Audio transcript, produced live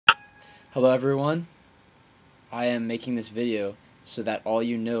Hello everyone, I am making this video so that all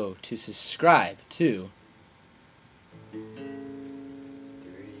you know to subscribe to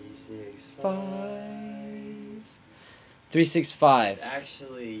 365. It's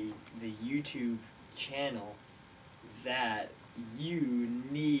actually the YouTube channel that you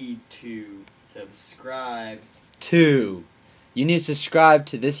need to subscribe to. You need to subscribe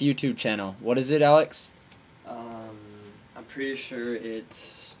to this YouTube channel. What is it, Alex? I'm pretty sure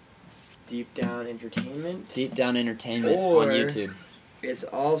it's Deep Down Entertainment. Deep Down Entertainment Or on YouTube. It's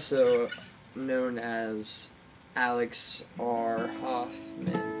also known as Alex R.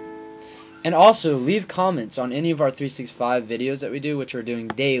 Hoffman. And also, leave comments on any of our 365 videos that we do, which we're doing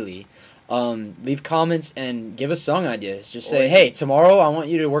daily. Leave comments and give us song ideas. Just say, hey, tomorrow I want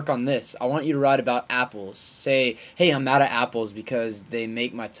you to work on this. I want you to write about apples. Say, hey, I'm mad at apples because they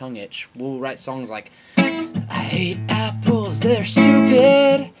make my tongue itch. We'll write songs like, I hate apples, they're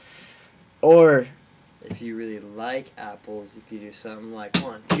stupid. Or, if you really like apples, you could do something like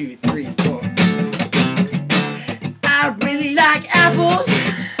 1, 2, 3, 4. I really like apples,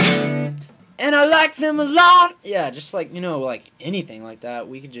 and I like them a lot. Yeah, just like, like anything like that.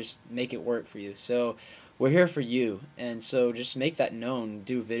 We could just make it work for you. So we're here for you. And so just make that known.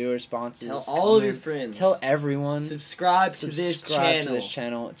 Do video responses. Tell all of your friends. Tell everyone. Subscribe to this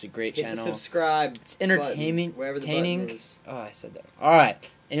channel. It's a great Hit channel. The subscribe. It's entertaining. Button, wherever the button is. Oh, I said that. All right.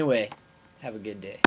 Anyway, have a good day.